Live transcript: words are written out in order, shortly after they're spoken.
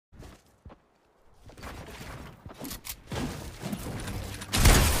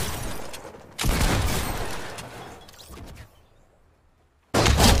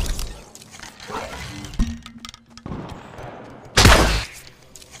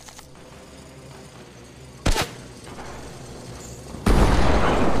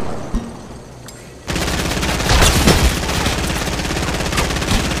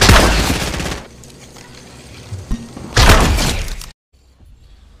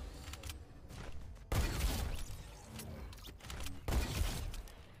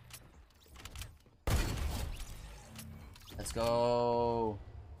Let's go.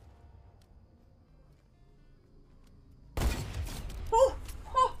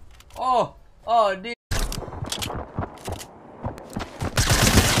 Oh, dude.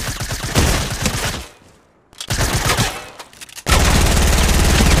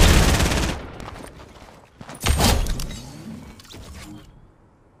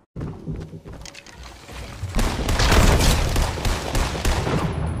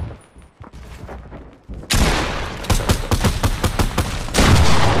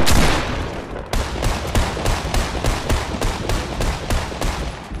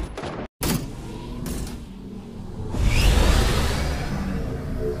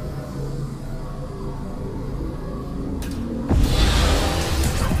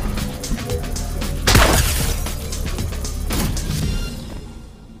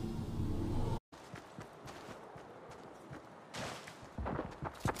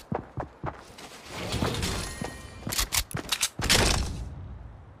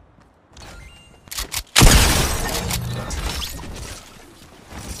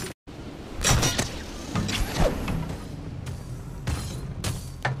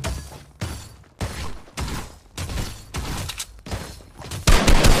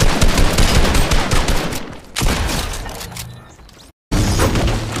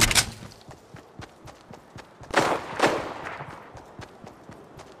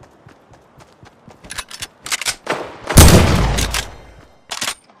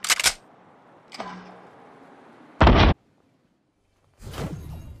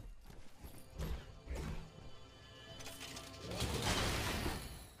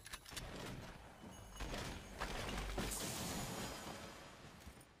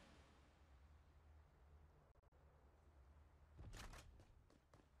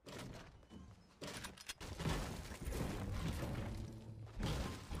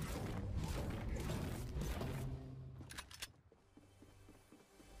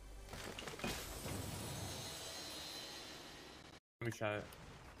 Let me try it.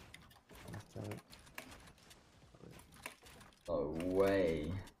 Oh,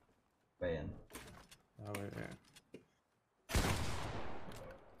 way. Man. Oh, wait.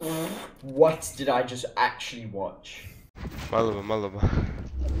 What did I just actually watch? Malaba.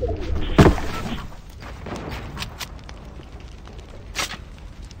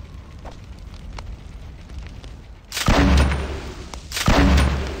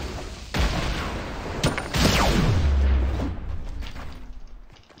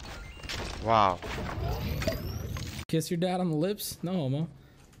 Wow. Kiss your dad on the lips? No homo.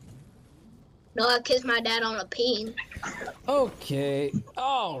 No, I kissed my dad on a peen. Okay.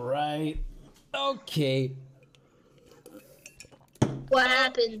 Alright. Okay. What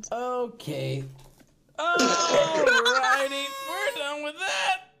happened? Okay. Alrighty. We're done with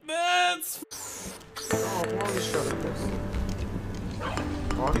that. That's... Oh, holy shit, this.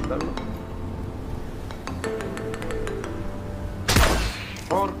 Bello.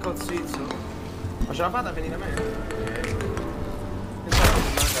 Porco zizzo. Ma ce l'ha fatta a venire a me? Pensavo che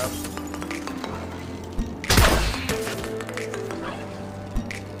non cazzo.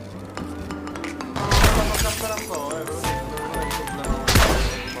 Stanno camperando, ve lo dico, non è un problema.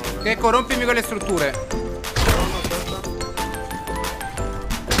 Che corrompimi con le strutture.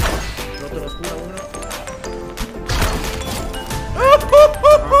 Rotto lo scuro uno.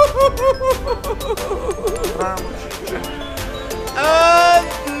 Bravo. Oh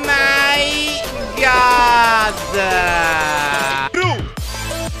my god!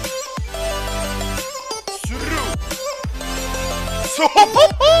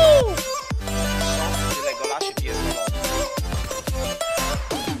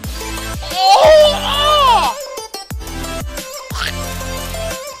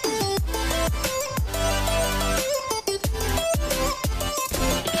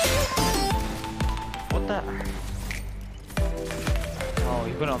 What the? Oh,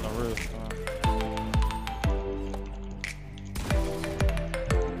 he put it on the roof.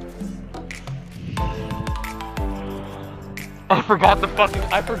 I forgot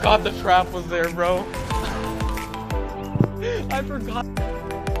the trap was there, bro. I forgot.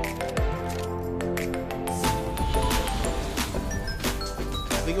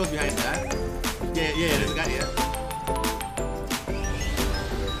 I think it was behind that. Yeah, there's a guy here.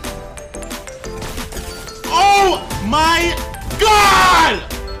 Oh my god!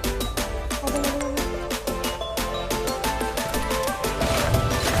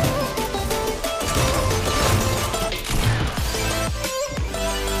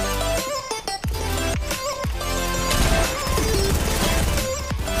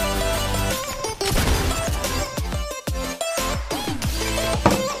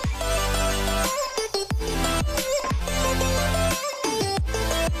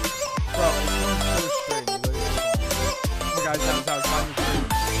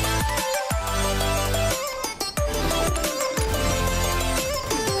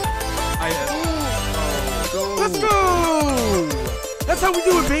 Let's go! That's how we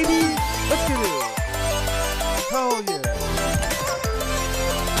do it, baby! Let's get it! Hell yeah!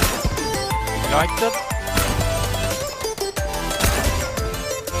 You like that?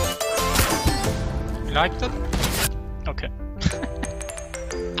 You like that? Okay.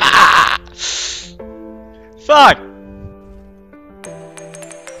 Ah! Fuck!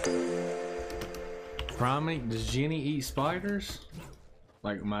 Prominent, does Jenny eat spiders?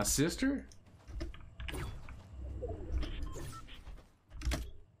 Like my sister?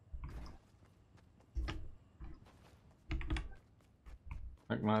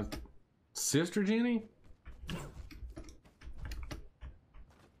 Like my sister Jenny?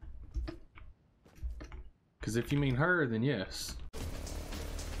 Because if you mean her, then yes.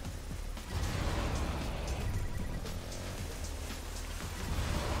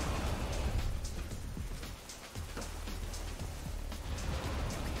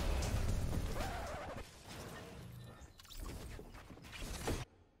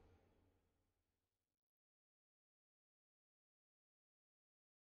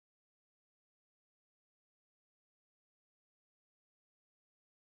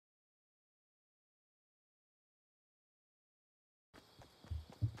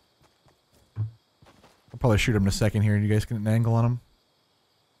 I'll probably shoot him in a second here and you guys can get an angle on him.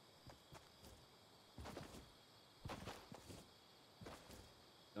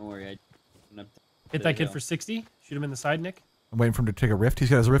 Don't worry, Hit that kid for 60. Shoot him in the side, Nick. I'm waiting for him to take a rift. He's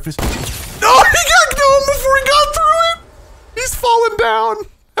got his rift. No, he got killed before he got through it. He's falling down.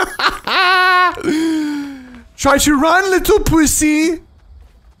 Try to run, little pussy.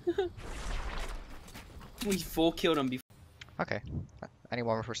 We full killed him before. Okay, I need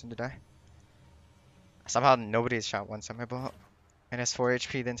one more person to die. Somehow nobody has shot once at my bot. And has 4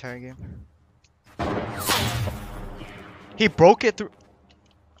 HP the entire game. He broke it through.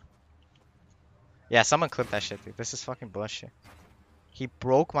 Yeah, someone clip that shit, dude. This is fucking bullshit. He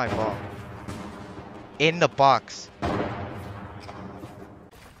broke my ball. In the box.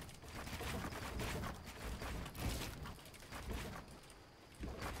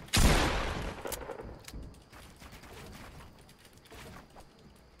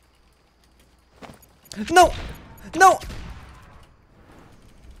 No! No!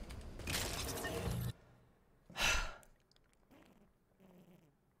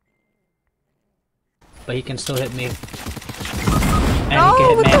 But he can still hit me. And No, he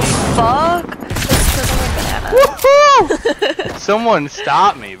can what hit the Manny. fuck? Woohoo! Someone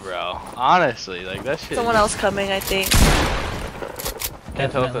stop me, bro. Honestly, like that shit. Someone else coming, I think.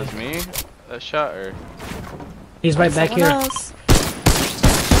 Can't tell if that's me that shot or. He's right back Someone here. else.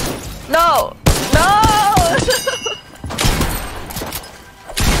 No! No!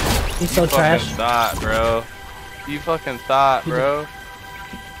 He's so You trash. fucking thought, bro. You fucking thought, bro.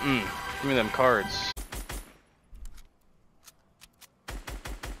 Give me them cards.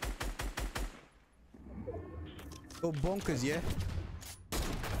 Go bonkers, yeah?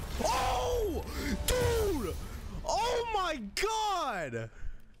 Oh! Dude! Oh my god!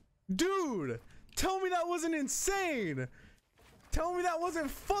 Dude! Tell me that wasn't insane! Tell me that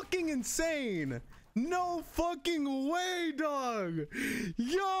wasn't fucking insane! No fucking way, dog!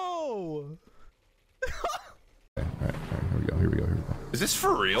 Yo! Alright, here we go. Is this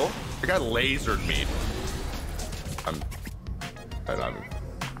for real? The guy lasered me.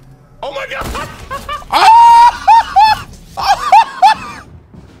 Oh my god!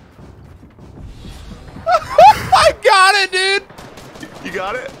 I got it, dude! You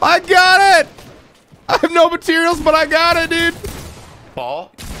got it? I got it! I have no materials, but I got it, dude!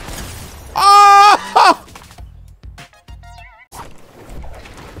 Ball? Oh!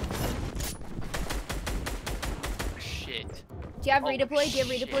 Shit. Do you have redeploy? Do you have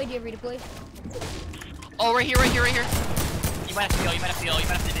redeploy? Do you have redeploy? Oh, right here, right here, right here. You might have to go, you might have to go, you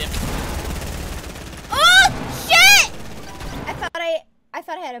might have to dip. Oh shit! I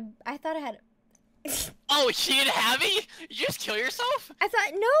thought I had Oh, she didn't have me? You just kill yourself?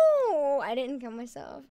 no, I didn't kill myself.